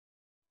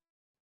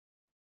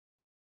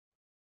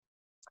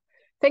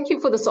Thank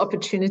you for this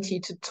opportunity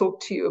to talk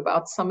to you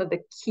about some of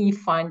the key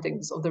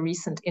findings of the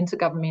recent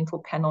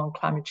Intergovernmental Panel on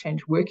Climate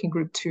Change Working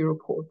Group 2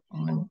 report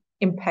on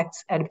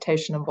impacts,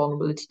 adaptation, and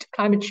vulnerability to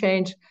climate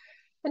change,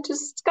 and to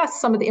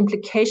discuss some of the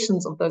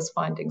implications of those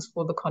findings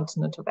for the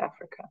continent of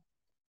Africa.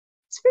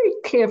 It's very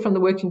clear from the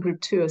Working Group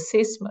 2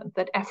 assessment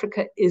that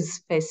Africa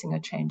is facing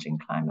a changing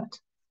climate.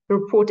 The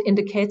report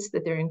indicates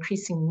that there are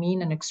increasing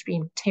mean and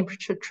extreme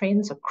temperature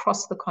trends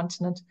across the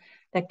continent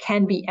that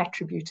can be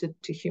attributed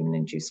to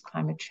human-induced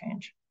climate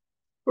change.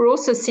 We're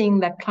also seeing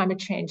that climate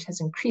change has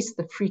increased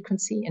the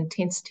frequency,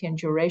 intensity, and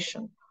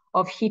duration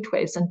of heat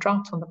waves and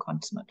drought on the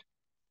continent.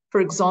 For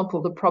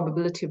example, the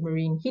probability of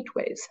marine heat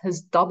waves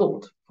has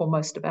doubled for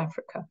most of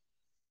Africa.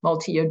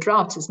 Multi-year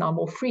drought is now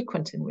more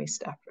frequent in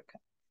West Africa.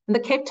 And the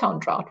Cape Town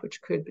drought, which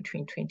occurred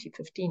between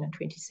 2015 and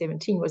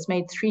 2017, was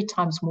made 3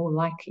 times more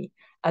likely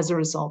as a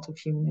result of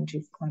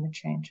human-induced climate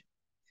change.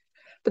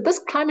 But this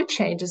climate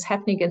change is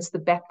happening against the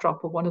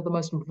backdrop of one of the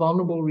most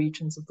vulnerable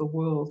regions of the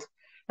world.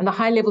 And the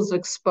high levels of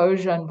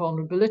exposure and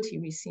vulnerability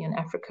we see in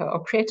Africa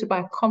are created by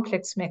a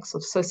complex mix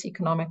of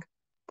socioeconomic,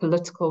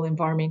 political,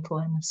 environmental,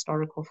 and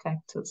historical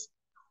factors.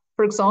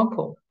 For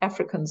example,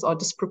 Africans are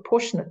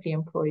disproportionately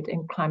employed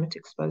in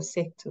climate-exposed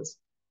sectors.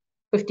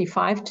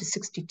 55 to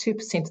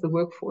 62% of the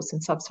workforce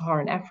in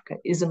sub-Saharan Africa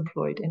is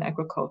employed in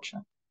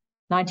agriculture.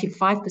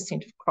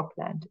 95% of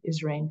cropland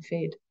is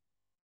rain-fed.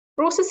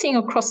 We're also seeing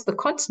across the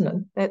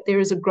continent that there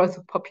is a growth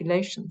of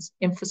populations,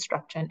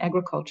 infrastructure, and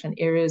agriculture in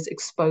areas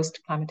exposed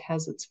to climate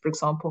hazards, for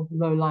example,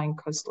 low-lying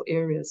coastal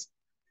areas.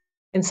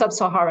 In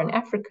sub-Saharan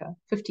Africa,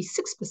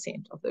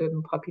 56% of the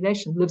urban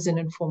population lives in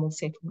informal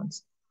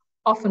settlements,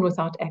 often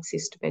without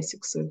access to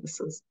basic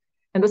services.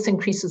 And this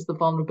increases the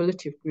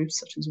vulnerability of groups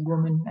such as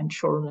women and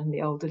children and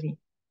the elderly.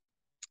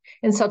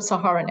 In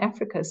sub-Saharan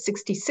Africa,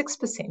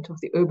 66% of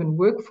the urban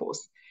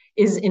workforce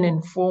is in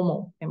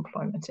informal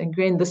employment. And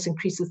again, this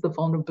increases the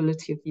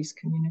vulnerability of these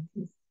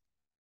communities.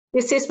 The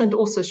assessment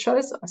also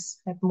shows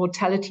us that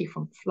mortality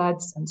from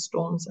floods and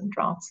storms and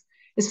droughts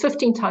is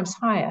 15 times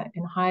higher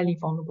in highly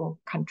vulnerable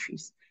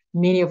countries,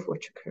 many of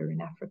which occur in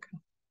Africa.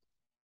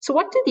 So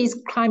what do these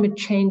climate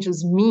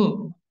changes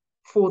mean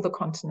for the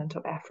continent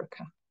of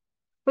Africa?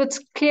 Well,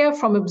 it's clear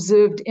from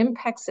observed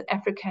impacts that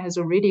Africa has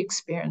already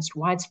experienced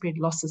widespread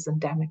losses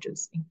and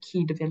damages in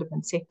key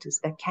development sectors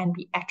that can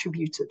be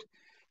attributed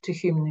to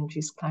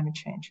human-induced climate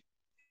change.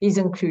 These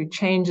include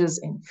changes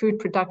in food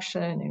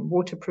production, in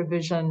water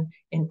provision,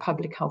 in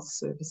public health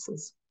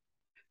services.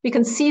 We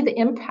can see the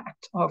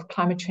impact of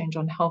climate change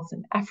on health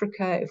in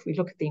Africa if we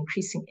look at the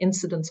increasing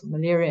incidence of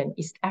malaria in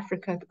East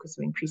Africa because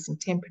of increasing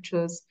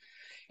temperatures,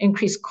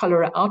 increased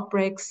cholera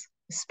outbreaks,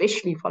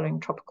 especially following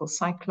tropical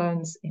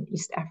cyclones in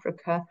East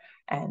Africa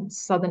and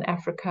Southern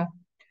Africa.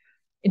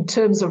 In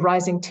terms of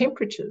rising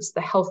temperatures,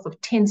 the health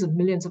of tens of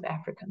millions of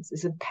Africans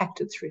is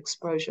impacted through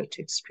exposure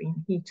to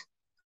extreme heat.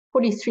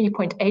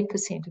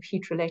 43.8% of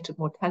heat-related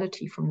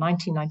mortality from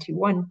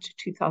 1991 to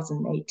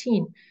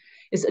 2018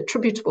 is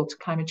attributable to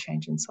climate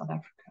change in South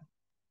Africa.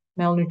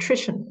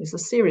 Malnutrition is a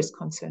serious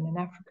concern in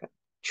Africa.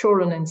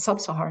 Children in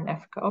sub-Saharan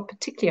Africa are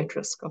particularly at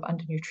risk of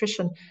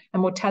undernutrition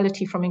and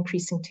mortality from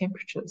increasing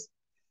temperatures.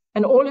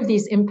 And all of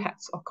these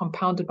impacts are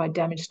compounded by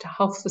damage to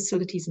health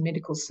facilities and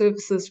medical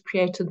services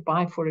created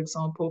by, for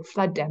example,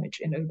 flood damage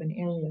in urban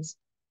areas.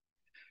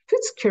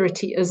 Food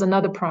security is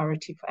another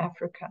priority for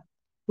Africa.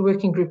 The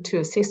Working Group 2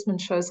 assessment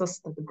shows us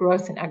that the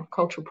growth in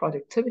agricultural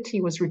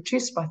productivity was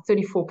reduced by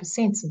 34%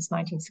 since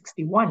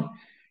 1961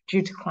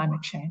 due to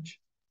climate change.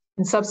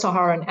 In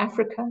sub-Saharan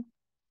Africa,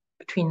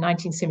 between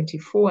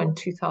 1974 and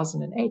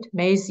 2008,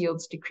 maize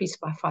yields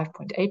decreased by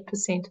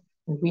 5.8%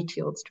 and wheat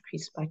yields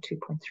decreased by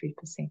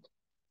 2.3%.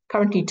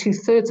 Currently,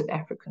 2/3 of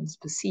Africans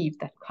perceive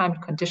that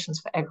climate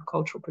conditions for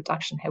agricultural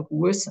production have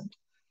worsened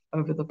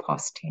over the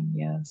past 10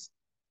 years.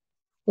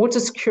 Water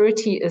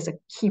security is a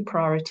key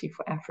priority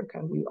for Africa.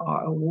 We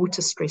are a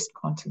water-stressed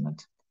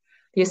continent.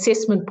 The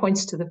assessment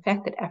points to the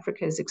fact that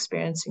Africa is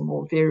experiencing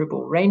more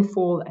variable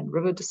rainfall and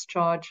river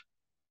discharge.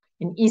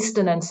 In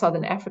Eastern and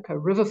Southern Africa,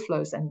 river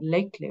flows and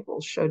lake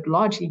levels showed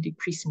largely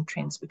decreasing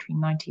trends between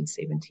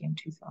 1970 and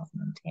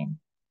 2010.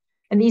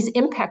 And these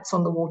impacts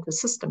on the water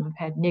system have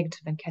had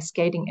negative and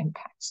cascading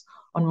impacts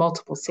on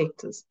multiple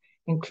sectors,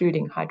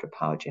 including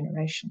hydropower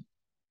generation.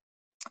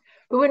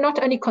 But we're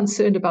not only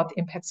concerned about the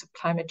impacts of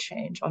climate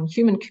change on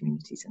human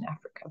communities in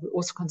Africa, we're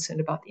also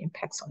concerned about the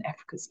impacts on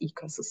Africa's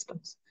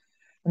ecosystems.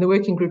 And the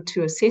Working Group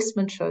 2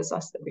 assessment shows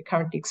us that we're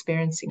currently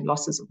experiencing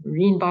losses of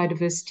marine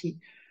biodiversity,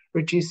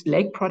 reduced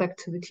lake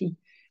productivity,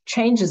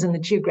 changes in the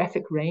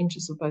geographic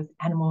ranges of both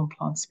animal and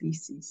plant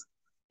species.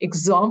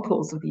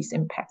 Examples of these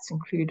impacts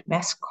include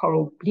mass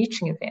coral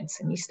bleaching events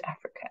in East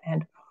Africa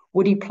and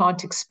woody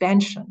plant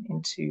expansion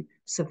into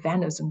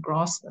savannas and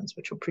grasslands,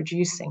 which are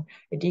producing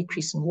a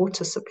decrease in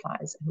water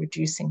supplies and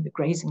reducing the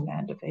grazing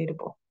land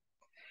available.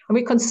 And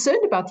we're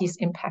concerned about these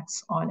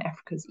impacts on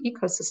Africa's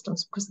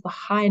ecosystems because of the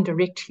high and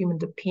direct human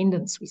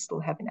dependence we still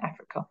have in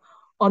Africa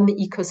on the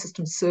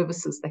ecosystem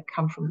services that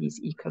come from these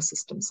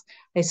ecosystems.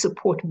 They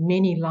support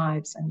many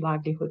lives and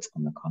livelihoods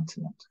on the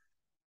continent.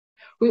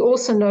 We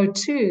also know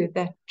too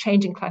that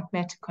changing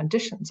climatic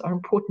conditions are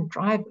important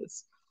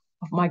drivers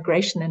of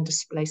migration and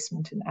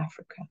displacement in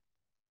Africa.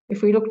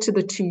 If we look to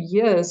the 2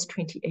 years,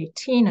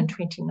 2018 and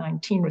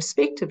 2019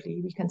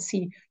 respectively, we can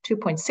see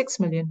 2.6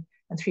 million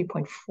and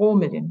 3.4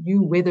 million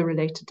new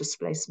weather-related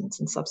displacements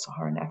in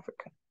sub-Saharan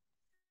Africa.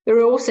 There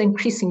are also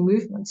increasing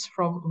movements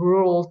from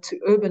rural to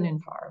urban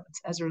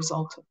environments as a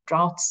result of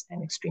droughts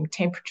and extreme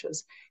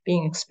temperatures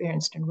being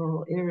experienced in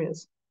rural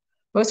areas.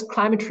 Most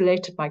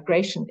climate-related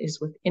migration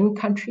is within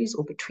countries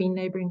or between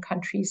neighboring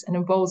countries and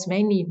involves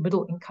mainly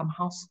middle-income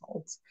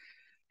households.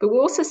 But we're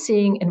also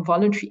seeing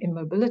involuntary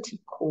immobility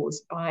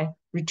caused by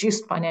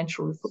reduced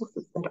financial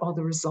resources that are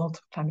the result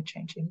of climate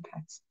change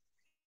impacts.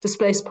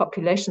 Displaced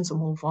populations are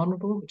more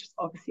vulnerable, which is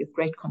obviously of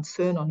great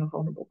concern on a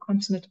vulnerable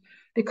continent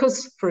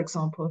because, for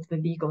example, of the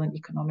legal and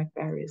economic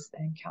barriers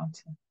they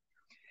encounter.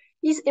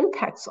 These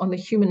impacts on the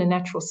human and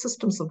natural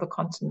systems of the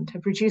continent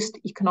have reduced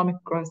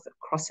economic growth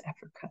across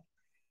Africa,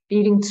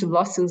 leading to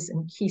losses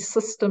in key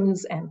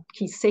systems and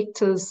key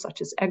sectors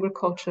such as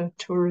agriculture,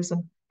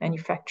 tourism,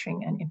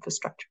 manufacturing, and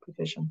infrastructure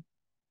provision.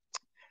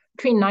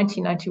 Between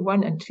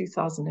 1991 and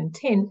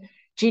 2010,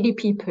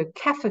 GDP per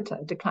capita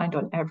declined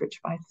on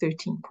average by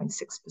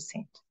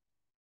 13.6%.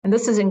 And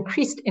this has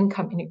increased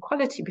income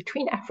inequality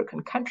between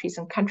African countries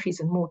and countries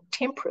in more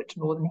temperate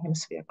Northern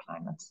Hemisphere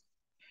climates.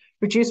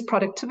 Reduced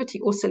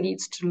productivity also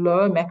leads to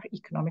lower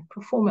macroeconomic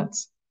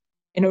performance.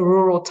 In a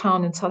rural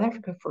town in South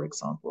Africa, for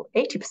example,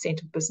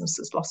 80% of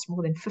businesses lost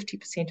more than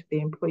 50% of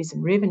their employees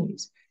and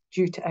revenues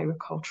due to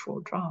agricultural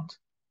drought.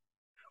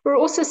 We're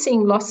also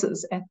seeing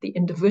losses at the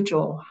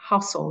individual,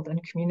 household,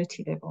 and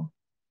community level.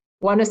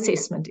 One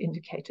assessment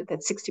indicated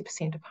that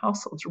 60% of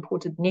households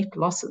reported net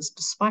losses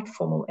despite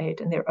formal aid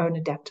and their own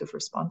adaptive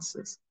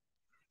responses.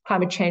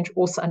 Climate change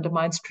also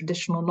undermines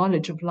traditional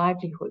knowledge of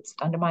livelihoods.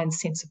 It undermines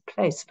sense of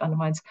place. It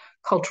undermines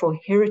cultural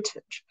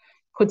heritage,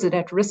 puts it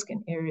at risk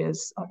in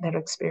areas that are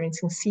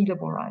experiencing sea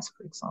level rise,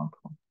 for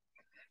example.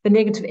 The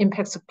negative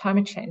impacts of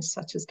climate change,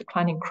 such as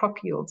declining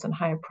crop yields and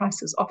higher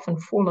prices, often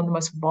fall on the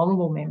most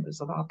vulnerable members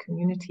of our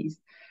communities.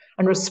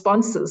 And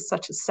responses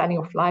such as selling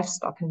off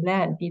livestock and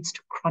land leads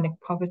to chronic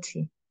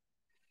poverty.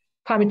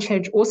 Climate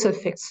change also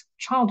affects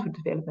childhood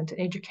development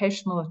and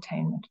educational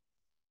attainment.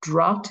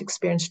 Drought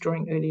experienced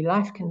during early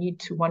life can lead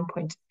to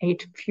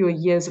 1.8 fewer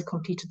years of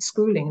completed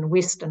schooling in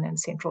Western and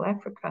Central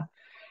Africa,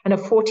 and a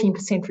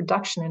 14%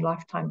 reduction in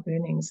lifetime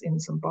earnings in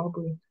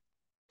Zimbabwe.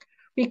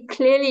 We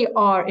clearly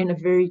are in a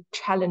very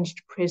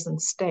challenged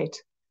present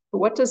state, but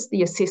what does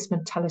the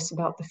assessment tell us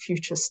about the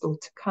future still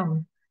to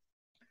come?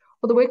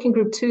 Well, the Working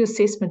Group 2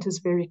 assessment is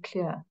very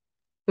clear.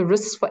 The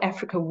risks for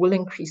Africa will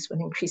increase with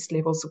increased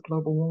levels of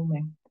global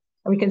warming.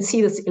 And we can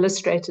see this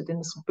illustrated in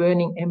this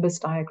burning embers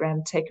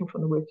diagram taken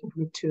from the Working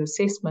Group 2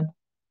 assessment,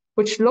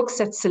 which looks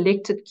at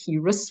selected key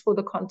risks for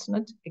the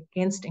continent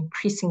against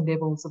increasing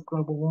levels of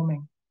global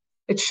warming.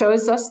 It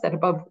shows us that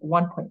above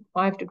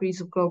 1.5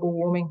 degrees of global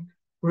warming,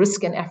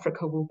 risk in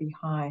Africa will be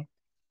high.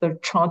 The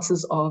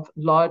chances of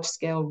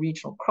large-scale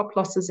regional crop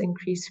losses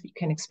increase. We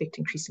can expect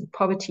increasing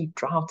poverty,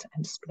 drought,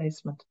 and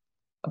displacement.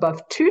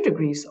 Above 2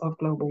 degrees of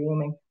global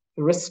warming,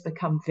 the risks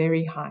become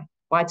very high.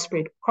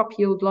 Widespread crop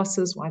yield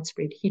losses,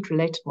 widespread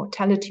heat-related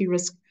mortality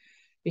risk.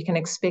 We can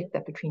expect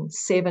that between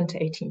 7 to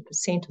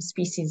 18% of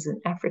species in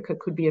Africa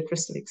could be at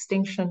risk of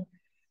extinction.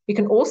 We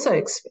can also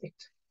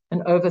expect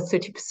an over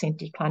 30%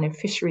 decline in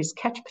fisheries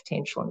catch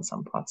potential in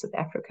some parts of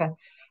Africa,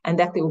 and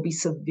that there will be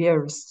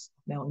severe risks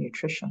of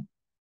malnutrition.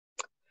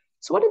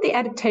 So what are the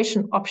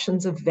adaptation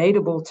options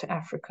available to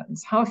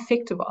Africans? How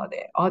effective are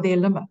they? Are there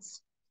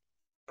limits?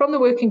 From the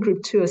Working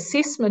Group 2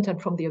 assessment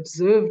and from the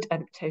observed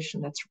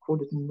adaptation that's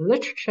recorded in the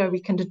literature,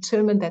 we can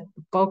determine that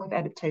the bulk of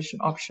adaptation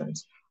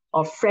options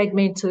are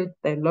fragmented,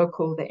 they're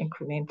local, they're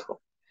incremental.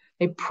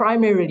 They're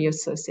primarily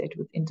associated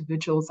with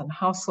individuals and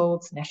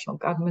households, national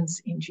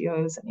governments,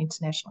 NGOs, and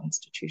international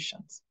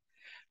institutions.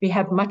 We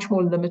have much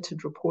more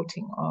limited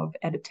reporting of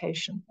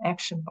adaptation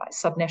action by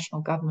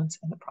subnational governments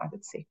and the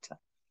private sector.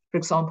 For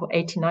example,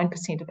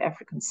 89% of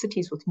African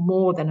cities with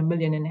more than 1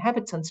 million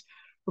inhabitants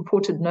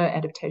reported no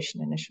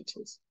adaptation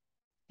initiatives.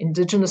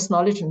 Indigenous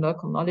knowledge and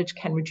local knowledge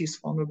can reduce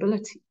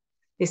vulnerability.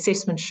 The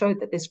assessment showed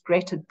that there's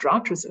greater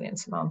drought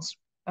resilience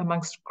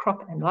amongst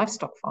crop and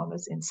livestock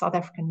farmers in South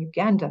Africa and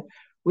Uganda,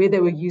 where they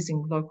were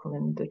using local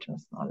and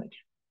indigenous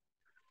knowledge.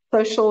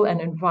 Social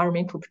and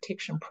environmental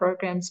protection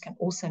programs can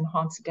also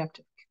enhance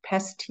adaptive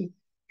capacity,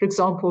 for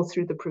example,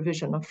 through the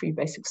provision of free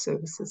basic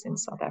services in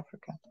South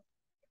Africa.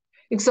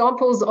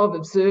 Examples of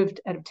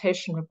observed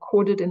adaptation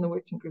recorded in the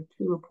Working Group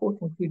 2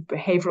 report include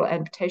behavioral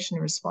adaptation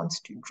in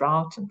response to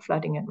drought and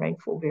flooding and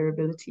rainfall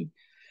variability.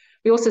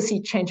 We also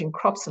see changing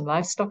crops and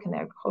livestock in the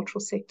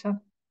agricultural sector.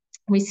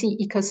 We see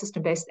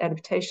ecosystem-based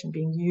adaptation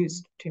being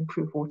used to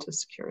improve water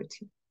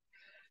security.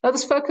 Now,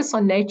 this focus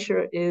on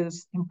nature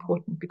is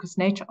important because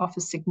nature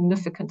offers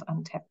significant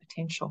untapped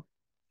potential,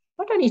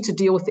 not only to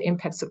deal with the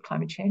impacts of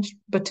climate change,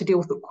 but to deal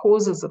with the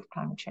causes of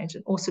climate change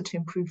and also to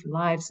improve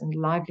lives and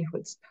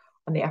livelihoods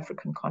on the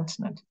African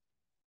continent.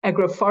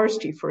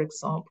 Agroforestry, for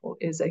example,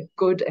 is a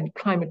good and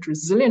climate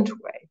resilient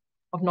way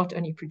of not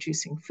only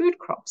producing food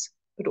crops,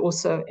 but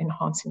also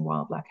enhancing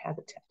wildlife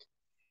habitat.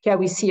 Here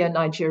we see a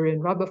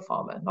Nigerian rubber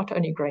farmer, not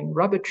only growing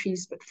rubber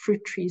trees, but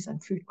fruit trees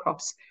and food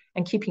crops,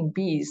 and keeping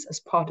bees as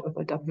part of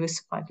a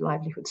diversified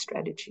livelihood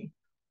strategy.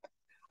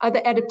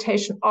 Other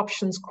adaptation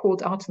options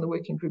called out in the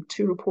Working Group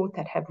 2 report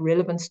that have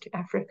relevance to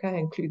Africa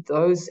include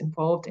those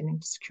involved in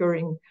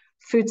securing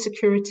food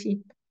security,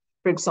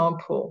 for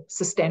example,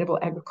 sustainable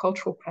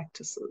agricultural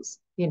practices,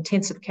 the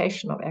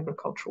intensification of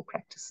agricultural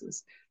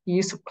practices, the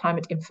use of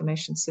climate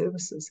information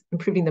services,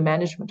 improving the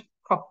management of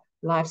crop,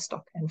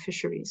 livestock, and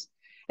fisheries.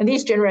 And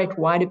these generate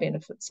wider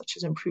benefits, such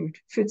as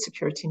improved food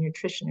security and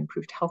nutrition,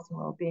 improved health and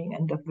well-being,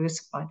 and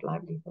diversified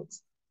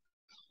livelihoods.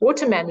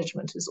 Water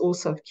management is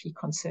also of key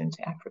concern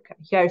to Africa.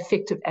 Here,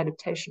 effective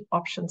adaptation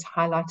options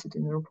highlighted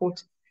in the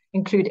report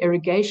include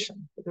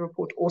irrigation, but the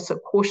report also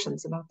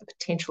cautions about the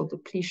potential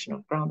depletion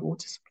of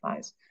groundwater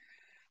supplies,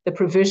 the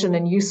provision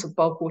and use of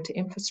bulk water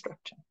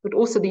infrastructure, but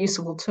also the use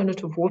of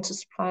alternative water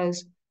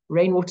supplies,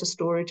 rainwater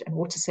storage, and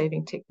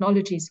water-saving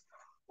technologies,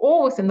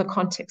 all within the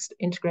context of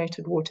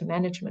integrated water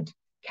management,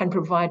 can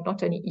provide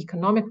not only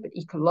economic but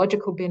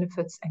ecological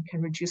benefits and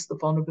can reduce the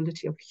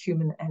vulnerability of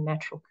human and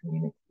natural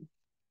communities.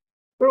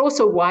 There are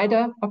also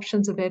wider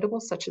options available,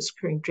 such as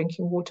securing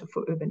drinking water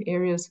for urban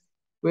areas,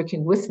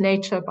 working with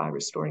nature by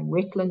restoring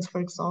wetlands,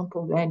 for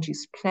example, land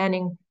use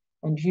planning,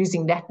 and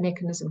using that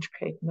mechanism to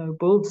create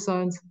no-build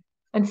zones,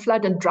 and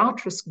flood and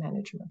drought risk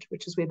management,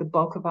 which is where the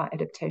bulk of our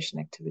adaptation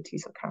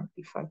activities are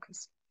currently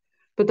focused.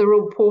 But the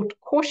report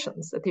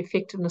cautions that the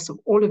effectiveness of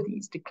all of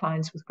these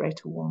declines with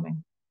greater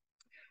warming.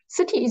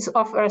 Cities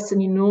offer us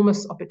an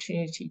enormous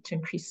opportunity to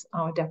increase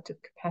our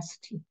adaptive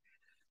capacity.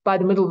 By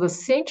the middle of the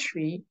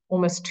century,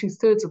 almost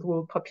 2/3 of the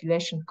world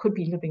population could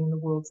be living in the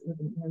world's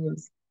urban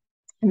areas.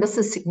 And this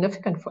is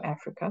significant for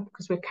Africa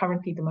because we're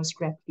currently the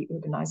most rapidly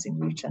urbanizing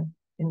region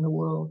in the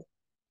world.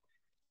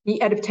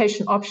 The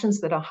adaptation options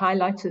that are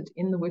highlighted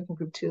in the Working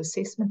Group 2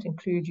 assessment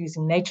include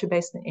using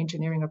nature-based and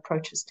engineering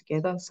approaches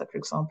together. So, for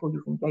example,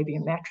 using baby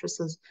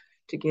mattresses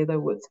together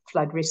with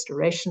flood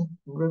restoration,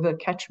 river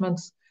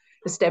catchments,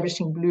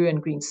 establishing blue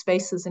and green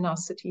spaces in our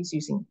cities,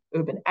 using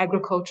urban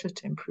agriculture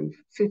to improve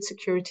food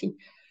security,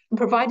 and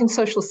providing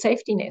social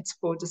safety nets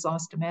for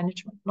disaster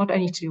management, not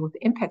only to deal with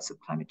the impacts of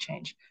climate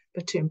change,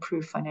 but to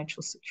improve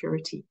financial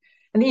security.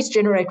 And these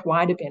generate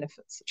wider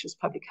benefits, such as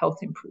public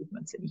health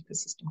improvements and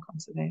ecosystem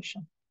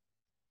conservation.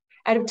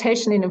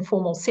 Adaptation in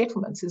informal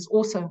settlements is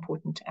also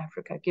important to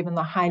Africa, given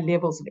the high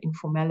levels of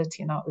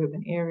informality in our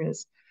urban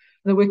areas.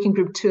 The Working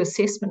Group 2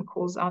 assessment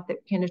calls out that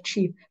we can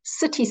achieve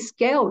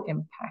city-scale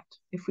impact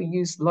if we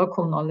use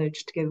local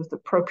knowledge together with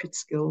appropriate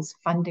skills,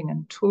 funding,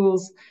 and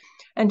tools,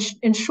 and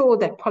ensure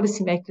that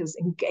policymakers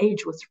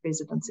engage with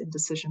residents in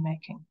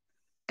decision-making.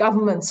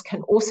 Governments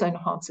can also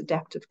enhance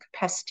adaptive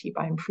capacity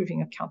by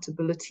improving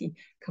accountability,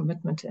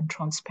 commitment, and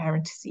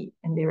transparency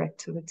in their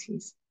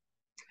activities.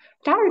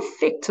 But how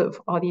effective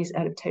are these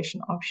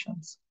adaptation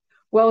options?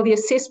 Well, the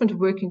assessment of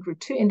Working Group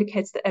 2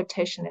 indicates that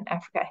adaptation in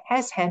Africa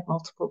has had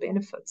multiple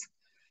benefits,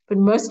 but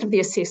most of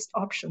the assessed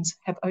options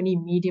have only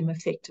medium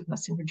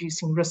effectiveness in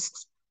reducing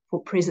risks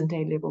for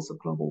present-day levels of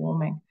global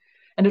warming.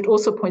 And it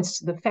also points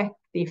to the fact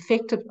the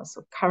effectiveness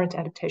of current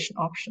adaptation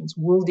options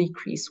will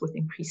decrease with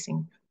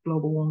increasing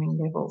global warming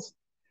levels.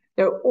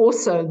 There are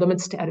also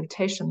limits to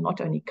adaptation, not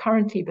only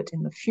currently, but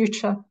in the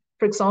future.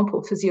 For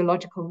example,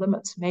 physiological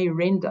limits may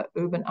render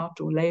urban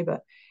outdoor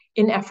labor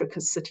in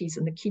Africa's cities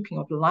and the keeping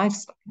of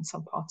livestock in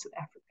some parts of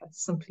Africa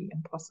simply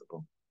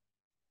impossible.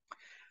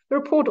 The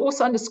report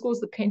also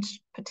underscores the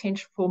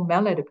potential for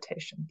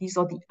maladaptation. These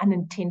are the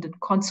unintended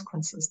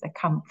consequences that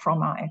come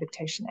from our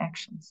adaptation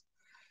actions.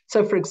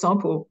 So, for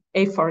example,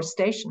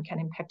 afforestation can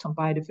impact on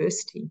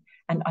biodiversity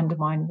and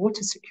undermine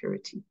water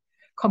security.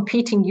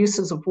 Competing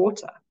uses of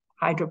water,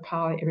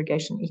 hydropower,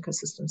 irrigation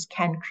ecosystems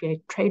can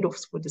create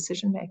trade-offs for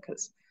decision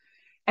makers.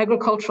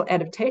 Agricultural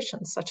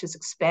adaptations, such as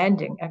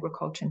expanding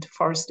agriculture into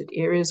forested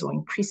areas or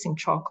increasing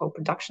charcoal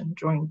production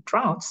during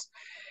droughts,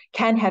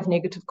 can have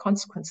negative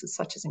consequences,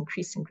 such as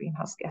increasing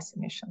greenhouse gas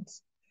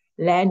emissions.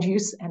 Land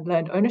use and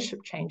land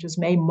ownership changes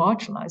may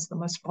marginalize the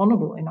most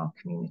vulnerable in our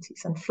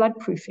communities, and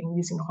flood-proofing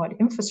using hard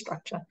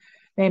infrastructure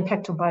may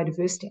impact on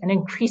biodiversity and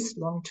increase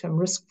long-term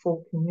risk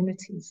for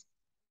communities.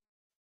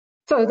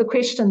 So the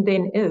question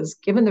then is,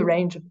 given the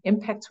range of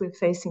impacts we're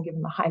facing,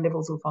 given the high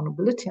levels of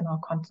vulnerability in our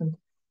continent,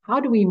 how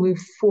do we move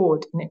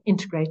forward in an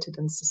integrated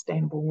and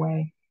sustainable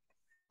way?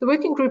 The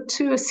Working Group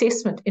 2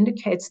 assessment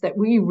indicates that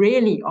we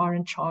really are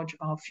in charge of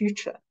our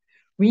future.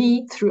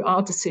 We, through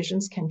our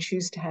decisions, can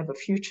choose to have a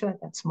future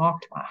that's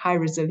marked by high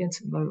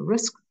resilience and low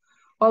risk,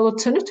 while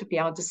alternatively,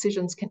 our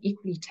decisions can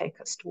equally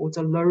take us towards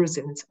a low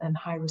resilience and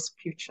high risk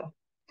future.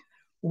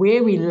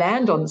 Where we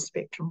land on the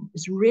spectrum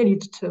is really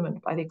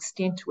determined by the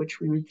extent to which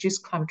we reduce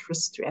climate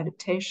risks through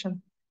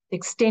adaptation, the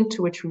extent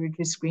to which we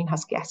reduce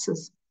greenhouse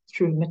gases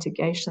through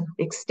mitigation,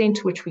 the extent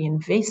to which we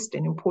invest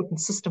in important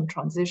system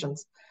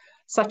transitions,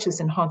 such as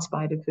enhanced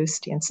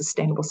biodiversity and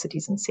sustainable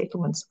cities and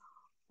settlements,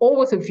 all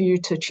with a view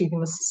to achieving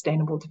the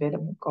Sustainable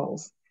Development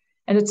Goals.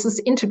 And it's this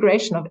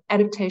integration of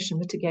adaptation,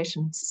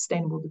 mitigation, and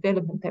sustainable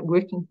development that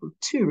Working Group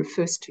 2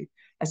 refers to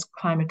as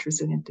climate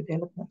resilient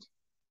development.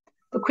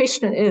 The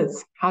question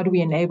is, how do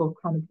we enable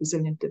climate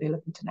resilient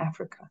development in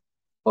Africa?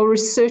 Well,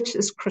 research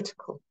is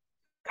critical.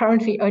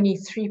 Currently, only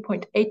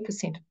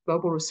 3.8% of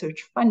global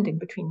research funding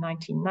between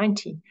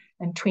 1990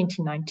 and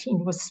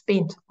 2019 was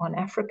spent on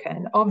Africa,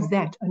 and of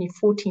that, only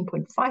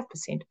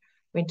 14.5%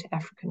 went to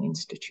African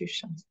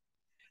institutions.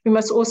 We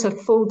must also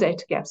fill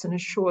data gaps and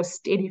ensure a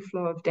steady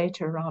flow of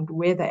data around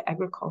weather,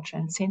 agriculture,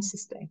 and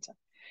census data.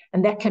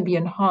 And that can be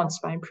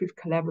enhanced by improved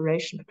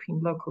collaboration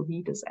between local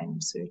leaders and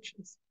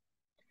researchers.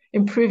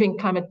 Improving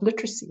climate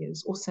literacy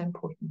is also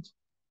important.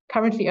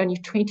 Currently, only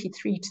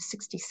 23 to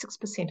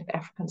 66% of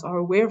Africans are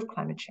aware of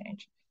climate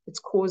change, its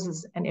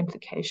causes and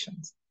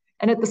implications.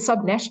 And at the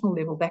subnational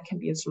level, that can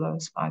be as low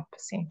as 5%.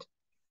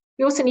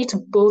 We also need to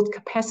build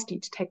capacity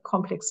to take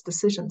complex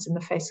decisions in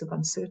the face of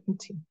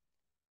uncertainty.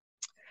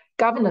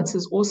 Governance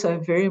is also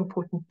a very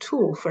important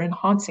tool for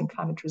enhancing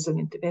climate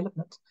resilient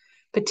development,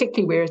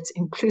 particularly where it's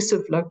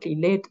inclusive, locally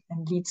led,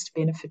 and leads to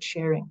benefit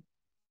sharing.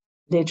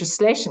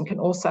 Legislation can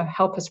also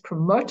help us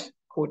promote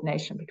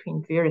coordination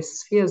between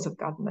various spheres of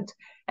government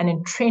and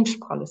entrenched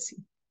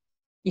policy.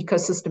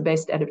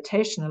 Ecosystem-based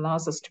adaptation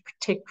allows us to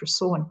protect,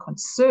 restore, and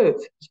conserve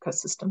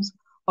ecosystems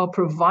while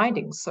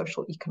providing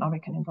social,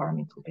 economic, and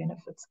environmental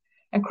benefits.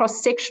 And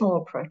cross-sectional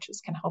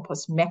approaches can help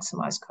us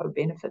maximize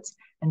co-benefits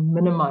and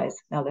minimize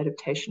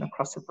maladaptation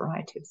across a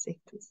variety of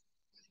sectors.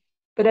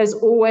 But as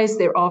always,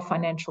 there are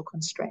financial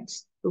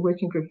constraints. The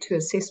Working Group 2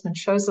 assessment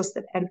shows us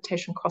that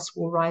adaptation costs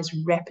will rise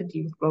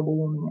rapidly with global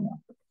warming in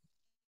Africa.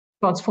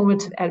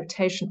 Transformative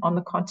adaptation on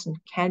the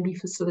continent can be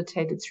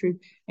facilitated through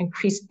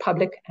increased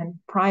public and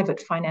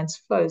private finance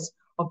flows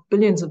of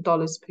billions of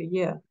dollars per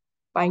year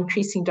by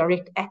increasing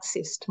direct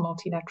access to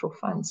multilateral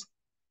funds,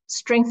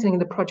 strengthening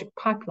the project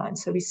pipeline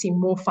so we see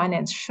more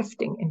finance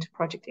shifting into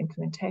project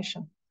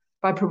implementation,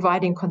 by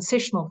providing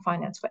concessional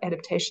finance for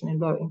adaptation in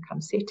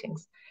low-income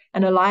settings,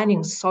 and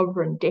aligning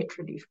sovereign debt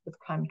relief with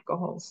climate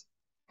goals.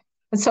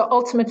 And so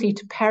ultimately,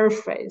 to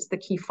paraphrase the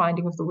key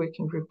finding of the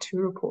Working Group 2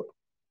 report,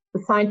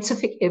 the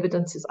scientific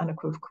evidence is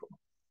unequivocal.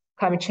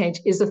 Climate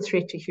change is a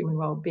threat to human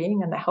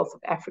well-being and the health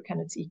of Africa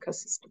and its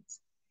ecosystems.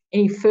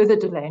 Any further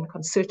delay in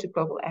concerted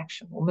global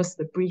action will miss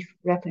the brief,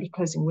 rapidly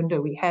closing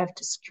window we have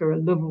to secure a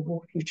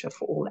livable future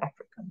for all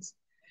Africans.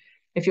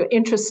 If you're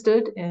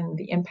interested in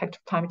the impact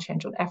of climate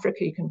change on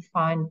Africa, you can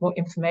find more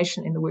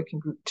information in the Working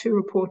Group 2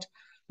 report,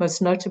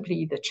 most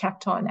notably the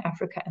chapter on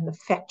Africa and the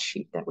fact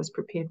sheet that was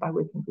prepared by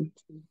Working Group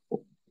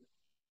 2.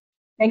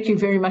 Thank you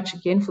very much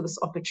again for this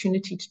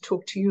opportunity to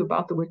talk to you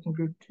about the Working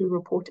Group 2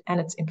 report and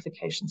its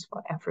implications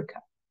for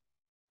Africa.